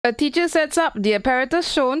A teacher sets up the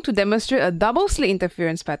apparatus shown to demonstrate a double slit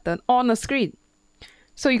interference pattern on a screen.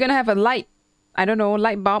 So you're going to have a light, I don't know,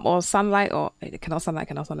 light bulb or sunlight, or cannot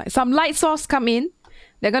sunlight. Some light source come in.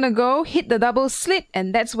 They're going to go hit the double slit,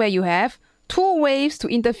 and that's where you have two waves to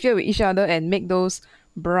interfere with each other and make those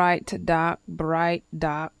bright, dark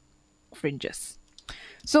fringes.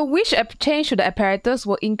 So which change to the apparatus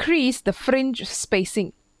will increase the fringe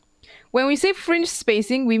spacing? When we say fringe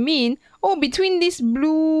spacing, we mean, between this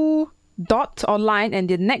blue dot or line and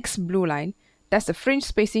the next blue line, that's the fringe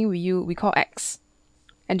spacing we call X.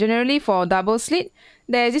 And generally for double slit,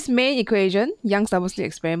 there's this main equation, Young's double slit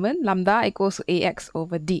experiment, lambda equals to AX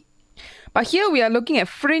over D. But here we are looking at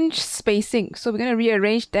fringe spacing. So we're going to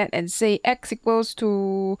rearrange that and say X equals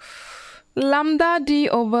to lambda D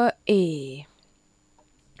over A.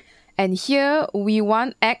 And here we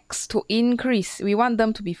want X to increase. We want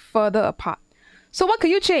them to be further apart. So what can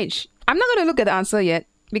you change? I'm not going to look at the answer yet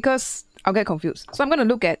because I'll get confused. So I'm going to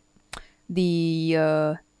look at the,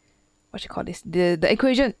 the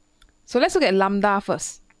equation. So let's look at lambda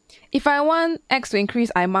first. If I want X to increase,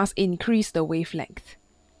 I must increase the wavelength.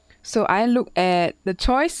 So I look at the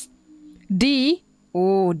choice D.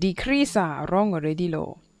 Oh, decrease. Wrong already,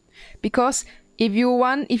 low. Because if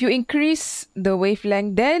you increase the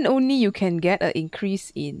wavelength, then only you can get an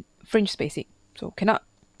increase in fringe spacing. So not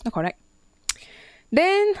correct.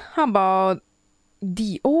 Then how about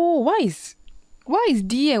D? Oh, why is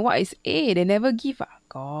D and what is A? They never give.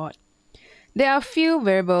 God. There are a few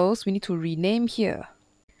variables we need to rename here.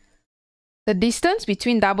 The distance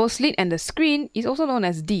between double slit and the screen is also known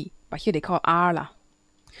as D, but here they call R lah.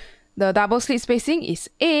 The double slit spacing is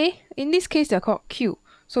A. In this case, they're called Q.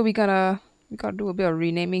 So we gotta do a bit of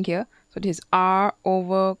renaming here. So this is R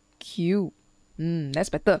over Q. That's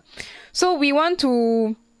better. So we want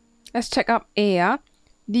to, let's check up A.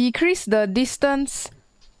 Decrease the distance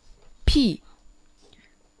P.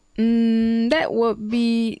 That would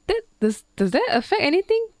be, does that affect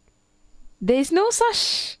anything? There's no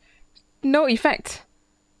effect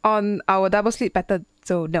on our double slit pattern.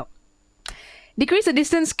 So no. Decrease the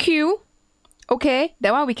distance Q. Okay,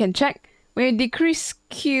 that one we can check. When you decrease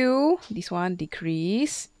Q, this one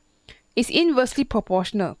decrease, is inversely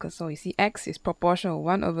proportional. So you see X is proportional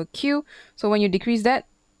 1 over Q. So when you decrease that,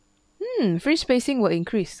 fringe spacing will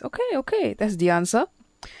increase. Okay, that's the answer.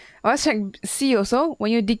 Let's check C also.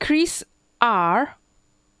 When you decrease R,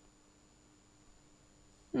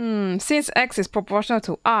 since X is proportional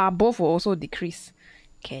to R, both will also decrease.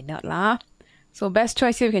 Cannot lah. So best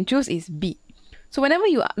choice here you can choose is B. So whenever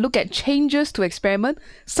you look at changes to experiment,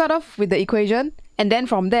 start off with the equation, and then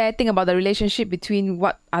from there, think about the relationship between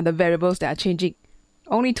what are the variables that are changing.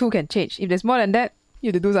 Only two can change. If there's more than that, you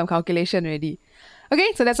have to do some calculation already.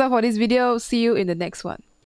 Okay, so that's all for this video. See you in the next one.